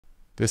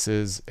This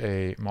is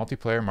a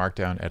multiplayer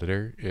Markdown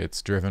editor.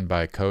 It's driven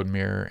by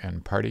Codemirror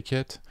and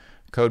Partykit.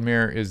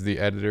 Codemirror is the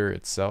editor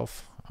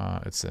itself.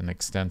 It's an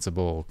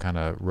extensible, kind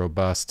of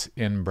robust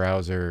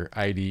in-browser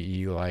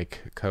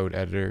IDE-like code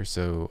editor,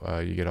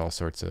 so you get all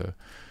sorts of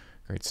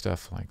great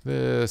stuff like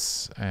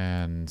this,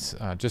 and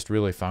just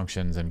really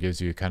functions and gives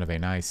you kind of a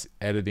nice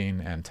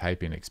editing and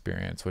typing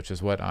experience, which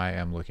is what I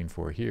am looking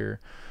for here.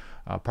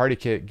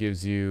 Partykit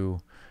gives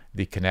you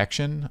the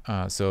connection.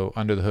 So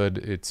under the hood,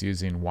 it's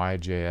using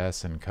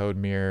YJS and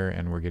Codemirror,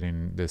 and we're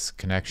getting this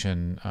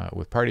connection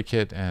with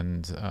Partykit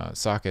and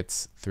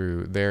sockets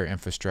through their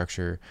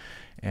infrastructure,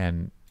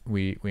 and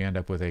we end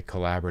up with a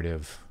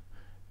collaborative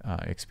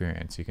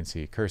experience. You can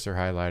see cursor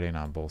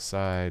highlighting on both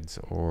sides,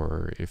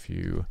 or if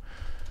you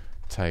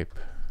type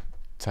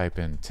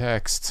in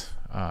text,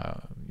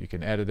 you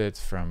can edit it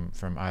from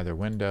either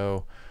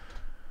window,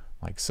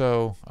 like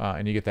so,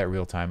 and you get that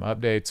real-time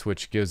updates,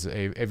 which gives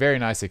a very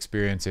nice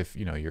experience if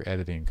you're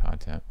editing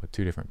content with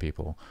 2 different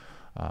people,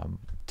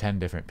 10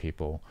 different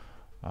people.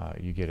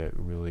 You get a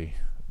really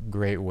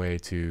great way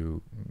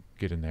to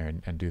get in there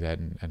and do that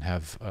and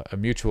have a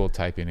mutual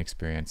typing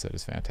experience that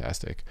is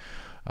fantastic.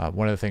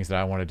 One of the things that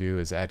I want to do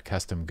is add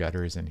custom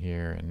gutters in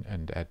here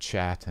and add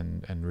chat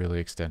and really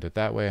extend it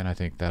that way, and I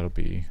think that'll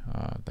be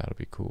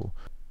cool.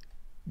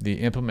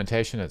 The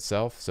implementation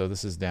itself, so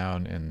this is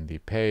down in the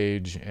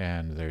page,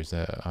 and there's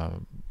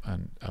a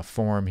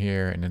form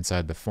here, and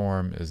inside the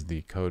form is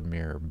the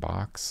Codemirror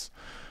box.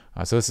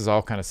 So this is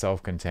all kind of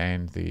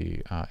self-contained,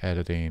 the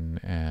editing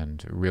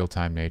and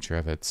real-time nature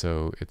of it.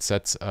 So it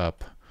sets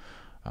up,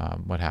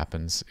 what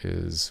happens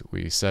is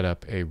we set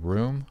up a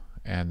room,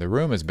 and the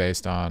room is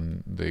based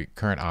on the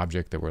current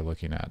object that we're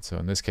looking at. So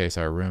in this case,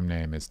 our room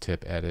name is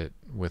tip edit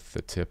with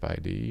the tip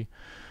ID.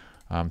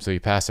 So you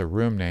pass a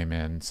room name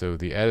in, so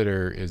the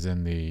editor is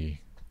in the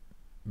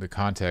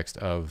context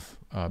of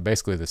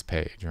basically this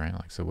page, right?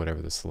 Like, so whatever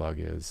the slug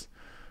is,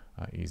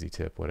 easy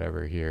tip,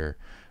 whatever here,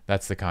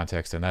 that's the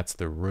context, and that's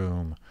the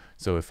room.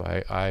 So if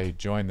I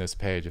join this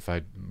page, if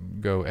I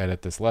go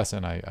edit this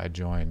lesson, I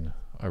join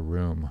a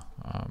room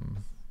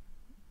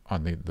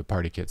on the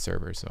Partykit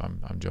server, so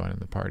I'm joining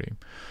the party.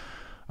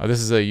 This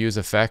is a use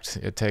effect.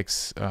 It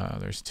takes,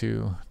 there's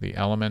 2, the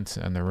element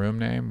and the room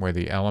name, where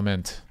the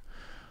element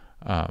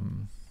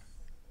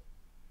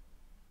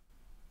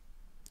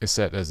is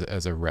set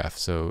as a ref.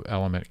 So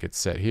element gets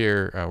set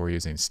here. We're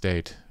using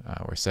state.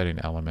 We're setting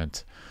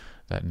element.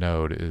 That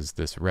node is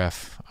this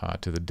ref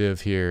to the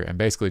div here, and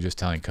basically just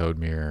telling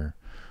Codemirror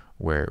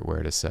where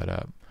to set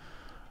up.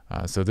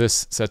 So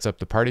this sets up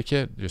the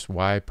Partykit, just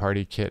Y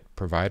Partykit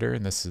provider,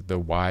 and this is the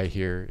Y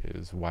here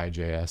is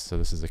YJS. So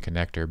this is a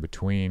connector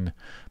between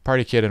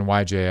Partykit and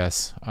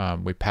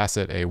YJS. We pass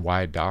it a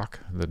YDoc,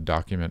 the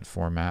document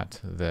format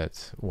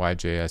that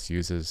YJS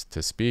uses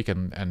to speak,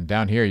 and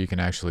down here you can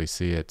actually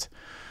see it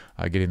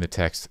getting the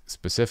text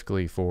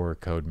specifically for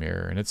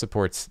Codemirror, and it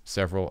supports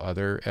several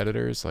other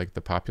editors like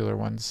the popular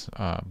ones,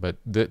 but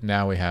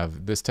now we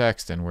have this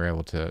text, and we're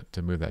able to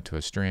move that to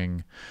a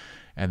string,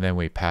 and then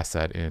we pass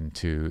that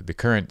into the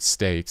current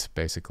state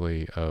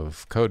basically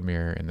of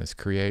Codemirror in this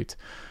create.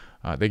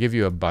 They give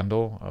you a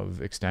bundle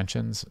of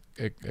extensions.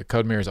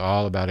 Codemirror is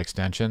all about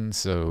extensions,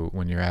 so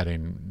when you're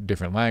adding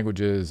different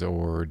languages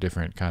or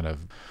different kind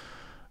of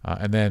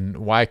and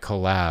then Y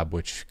collab,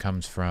 which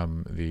comes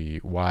from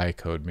the Y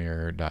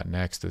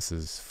Codemirror.next. This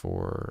is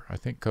for, I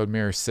think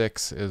Codemirror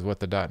 6 is what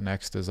the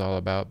 .next is all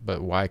about,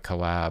 but Y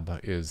collab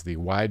is the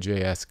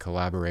YJS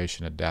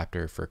collaboration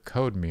adapter for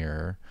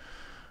Codemirror,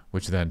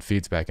 which then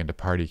feeds back into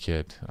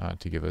Partykit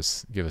to give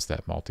us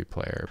that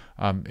multiplayer.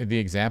 The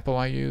example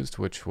I used,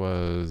 which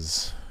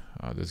was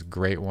this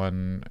great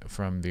one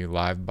from the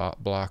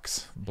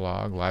LiveBlocks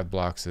blog.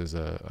 LiveBlocks is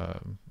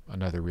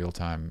another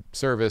real-time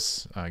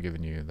service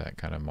giving you that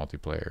kind of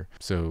multiplayer.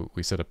 So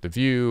we set up the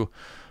view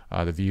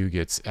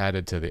gets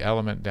added to the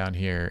element down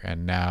here,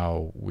 and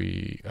now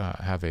we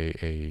have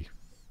a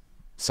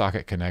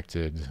socket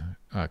connected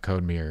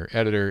Codemirror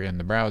editor in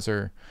the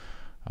browser,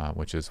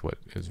 which is what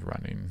is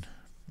running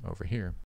over here.